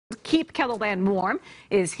Keep KELOLAND Warm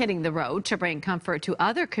is hitting the road to bring comfort to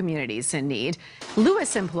other communities in need.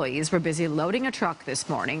 Lewis employees were busy loading a truck this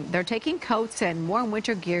morning. They're taking coats and warm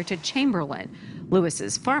winter gear to Chamberlain.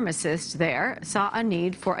 Lewis's pharmacist there saw a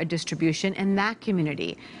need for a distribution in that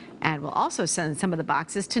community and will also send some of the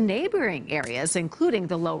boxes to neighboring areas, including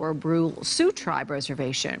the Lower Brule Sioux Tribe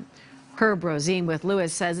Reservation. Herb Rosine with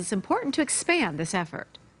Lewis says it's important to expand this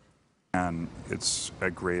effort. And it's a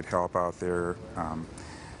great help out there.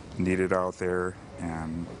 Needed out there,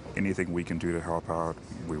 and anything we can do to help out,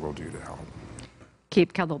 we will do to help.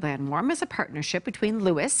 Keep KELOLAND Warm is a partnership between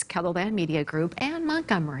Lewis, KELOLAND Media Group, and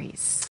Montgomery's.